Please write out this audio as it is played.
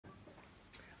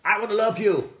I Wanna Love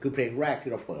You คือเพลงแรก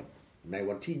ที่เราเปิดใน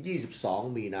วันที่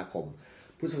22มีนาคม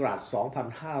พุทธศักราช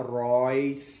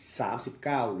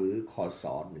2539หรือคศ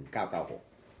1996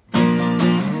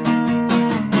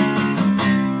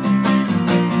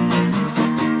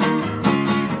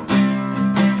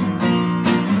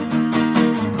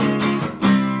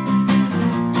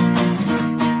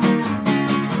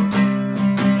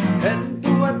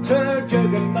เจอ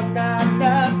กันมานานน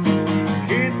ะ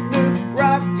คิดนึก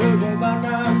รักเธอก็มาน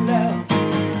านแล้ว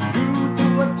ดูตั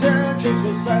วเธอช่างส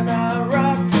ดใสน่า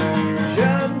รัก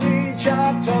ฉันนี่ชอ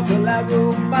บเธอแล้วรู้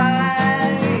ไหม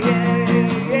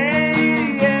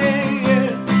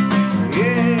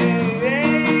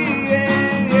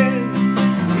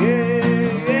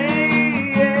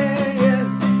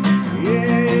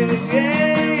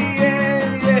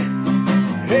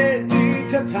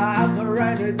ถามอะไร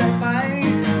หน่อยได้ไหม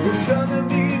ว่าเธอนั้น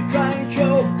มีใครโช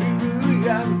คดีหรือ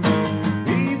ยัง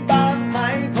มีบ้างไหม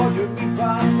พอจะมีคว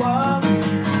ามหวัง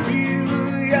มีหรื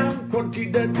อยังคนที่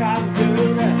เดินข้างเธอ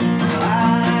นะ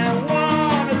I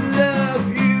wanna love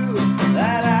you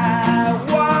that I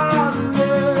wanna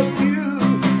love you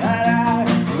that I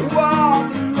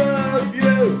wanna love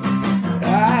you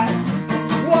I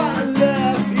wanna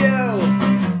love you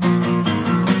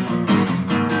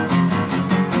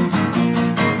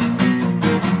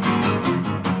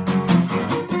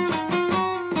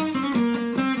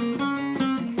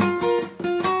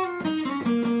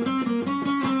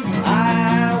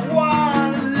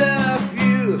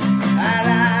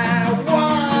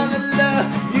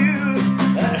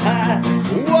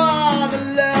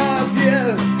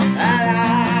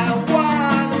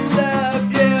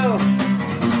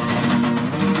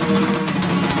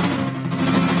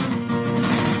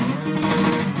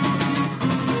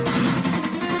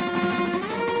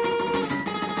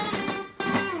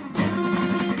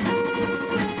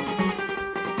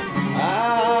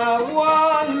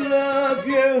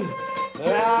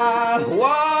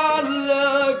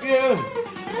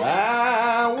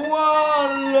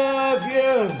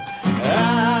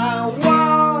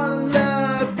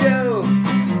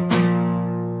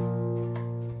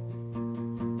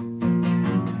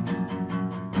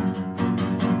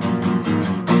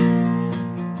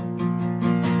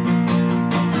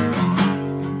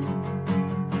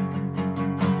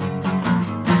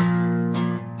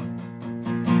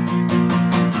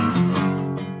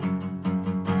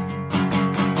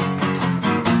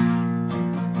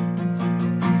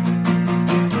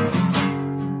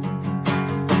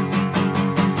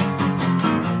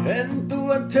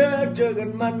เธอเจอกั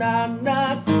นมานานนั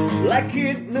กและคิ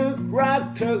ดนึกรัก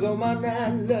เธอก็มานา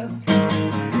นแล้ว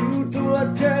ดูตัว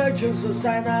เธอช่างสดใส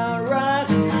น่ารัก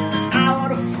I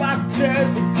wanna fuck เธอ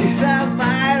สักทีได้ไหม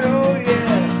รู้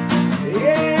yeah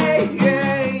yeah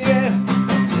yeah yeah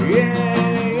yeah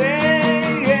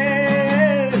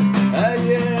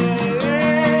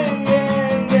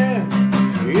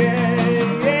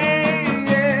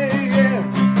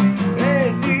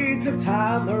ถา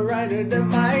มอะไรได้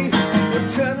ไหมว่า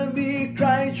เธอนั้นมีใคร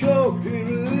โชคดีห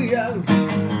รือยัง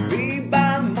มีบ้า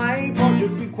งไหมพอจะ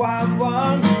มีความหวั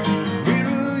งมีห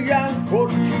รือยังคน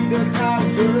ที่เดินข้าง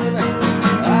เธอนะ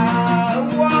I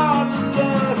wanna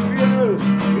love you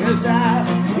yes I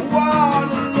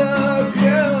wanna love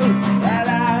you and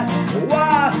I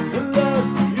wanna love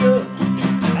you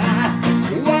I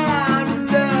wanna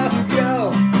love you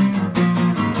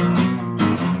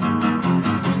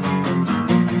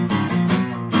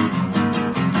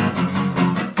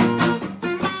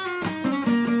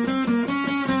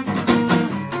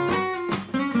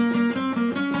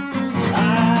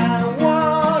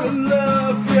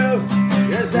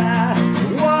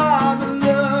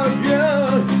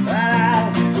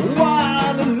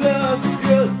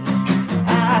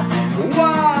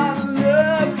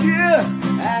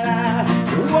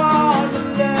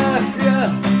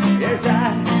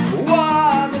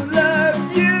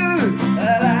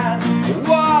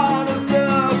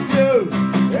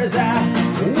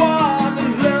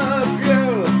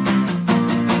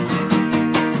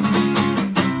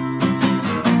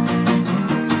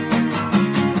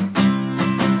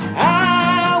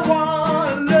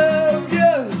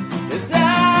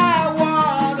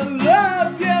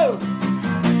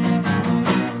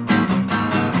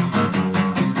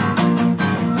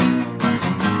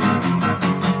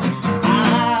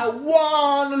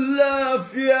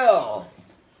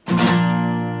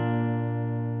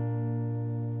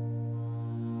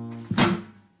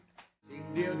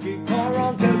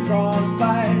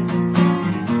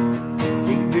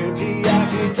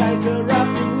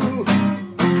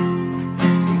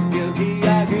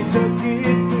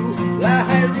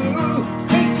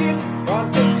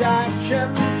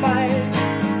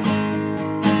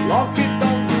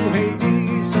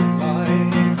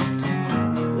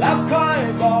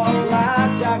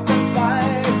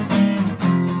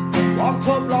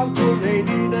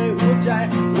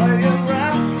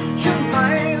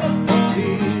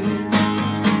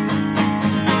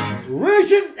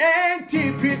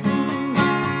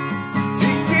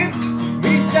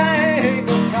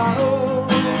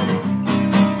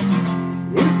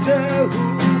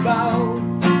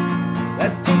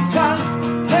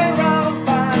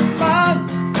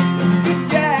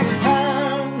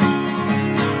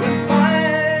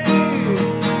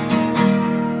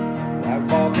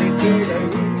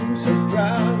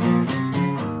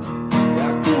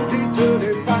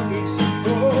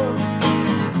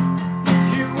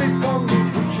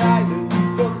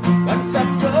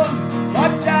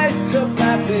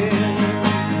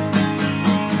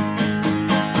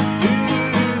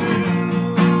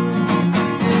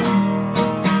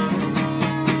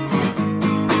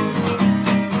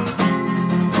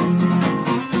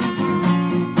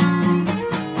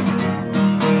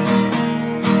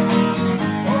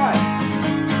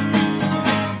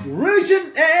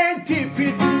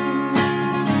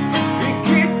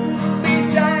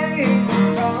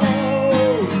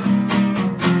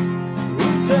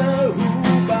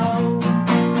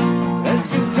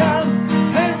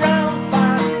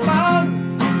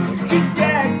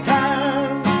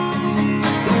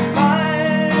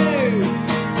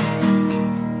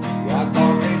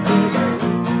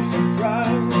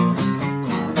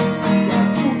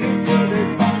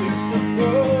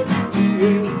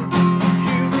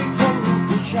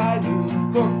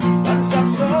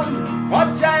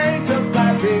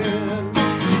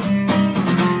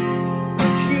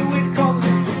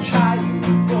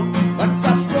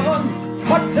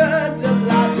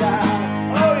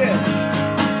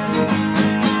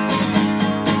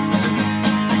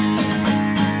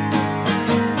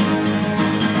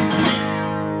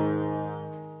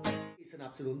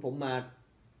มา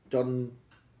จน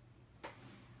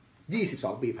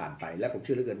22 ปีผ่านไปและผมเ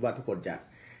ชื่อเหลือเกินว่าทุกคนจะ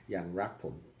ยังรักผ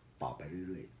มต่อไปเ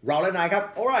รื่อยๆเราและนายครับ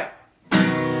alright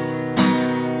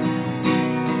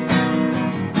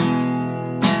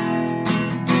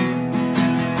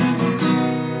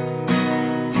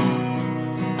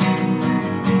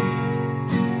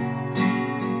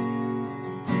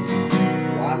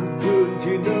วันคืน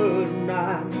ที่เนิ่นนา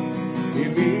นที่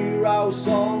มีเราส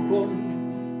องคน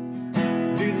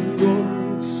ดิ้นรน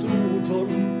สู้ทน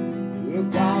เพื่อ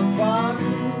ความฝัน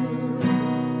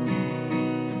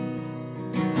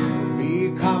มี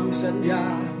คำสัญญา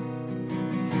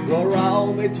ว่าเรา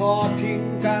ไม่ทอดทิ้ง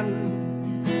กัน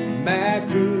แม้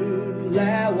คืนแล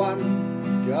ะวัน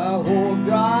จะโหด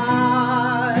ร้า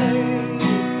ย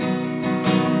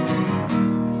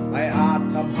ไม่อาจ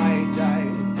ทำให้ใจ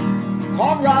ขอ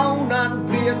งเรานั้นเ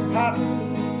ปลี่ยนผัน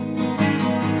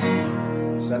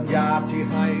สัญญาที่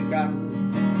ให้กัน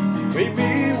ไม่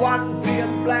มีวันเปลี่ย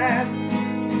นแปลง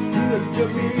เพื่อนจะ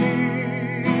มี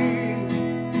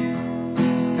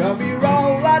เรา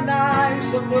และนาย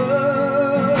เสมอ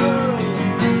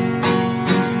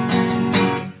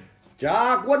จา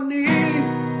กวันนี้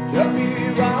จะมี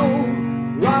เรา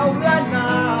และน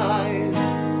าย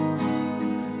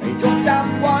ให้จดจ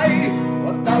ำไว้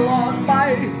ว่าตลอดไป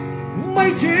ไม่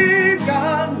ทิ้งกั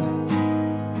น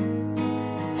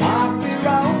หากมีเ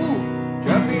ราจ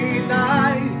ะมีนา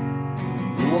ย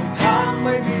ร่วมทางไ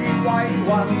ม่มีไว้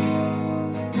วัน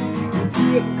เ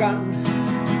พื่อนกัน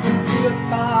เพื่อน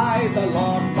ตายตล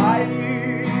อดไป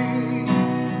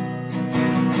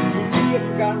เพื่อน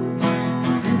กัน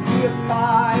เพื่อนต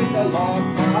ายตลอด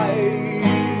ไป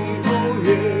โอ้เ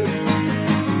ย่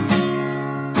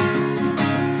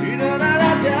ที่นั่นน่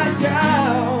ะจะเจ้า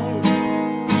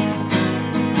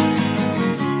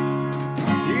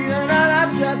ที่นั่นน่ะ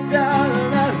จะเจ้า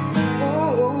โอ้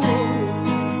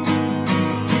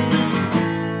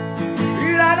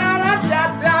ที่นั่นน่ะจะ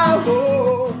เจ้า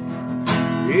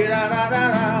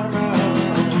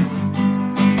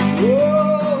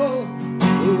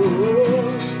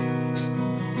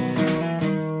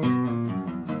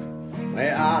ไม่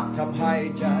อาจทำให้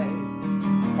ใจ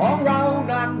ของเรา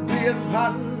นั้นเปลี่ยนผั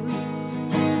น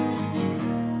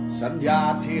สัญญา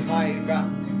ที่ให้กัน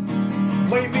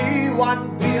ไม่มีวัน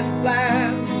เปลี่ยนแปลง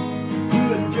เพื่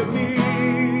อนจะมี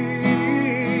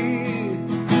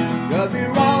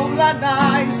เราและนา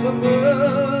ยเสมอ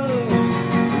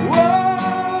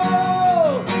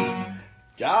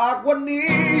จากวัน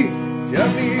นี้จะ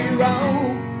มีเรา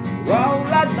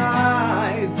และนา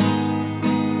ย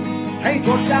ให้จ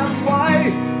ดจำไว้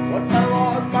ว่าตลอ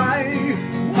ดไป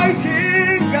ไม่ทิ้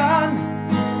งกัน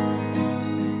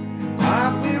หา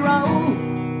กมีเรา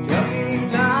จะมี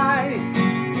นาย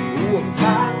ร่วมท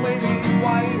างไม่มีไ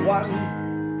ว้วัน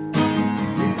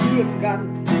เพื่อนกัน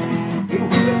เ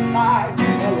พื่อนตาย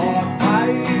ตลอดไป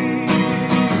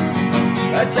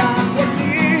และจากวัน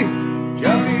นี้จ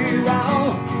ะมีเรา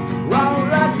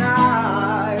และนา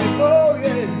ยโอ้ย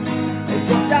ให้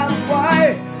จดจำไว้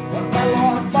ว่าตล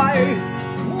อดไป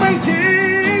ไม่ทิ้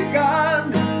งกัน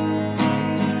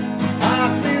หา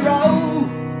กมีเรา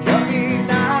จะมี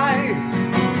นาย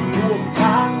ร่วมท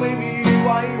างไม่มีไ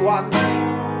ว้วัน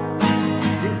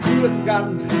เพื่อนกัน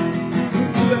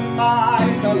เพื่อนตาย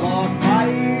ตลอดไป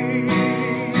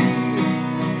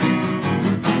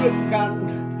เพื่อนกัน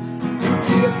เ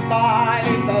พื่อนตาย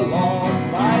ตลอด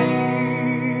ไป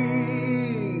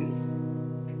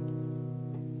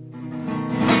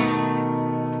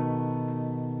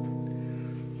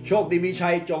โชคดีมีชั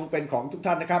ยจงเป็นของทุก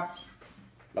ท่านนะครับ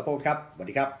แล้วพบกันครับสวัส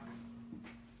ดีครับ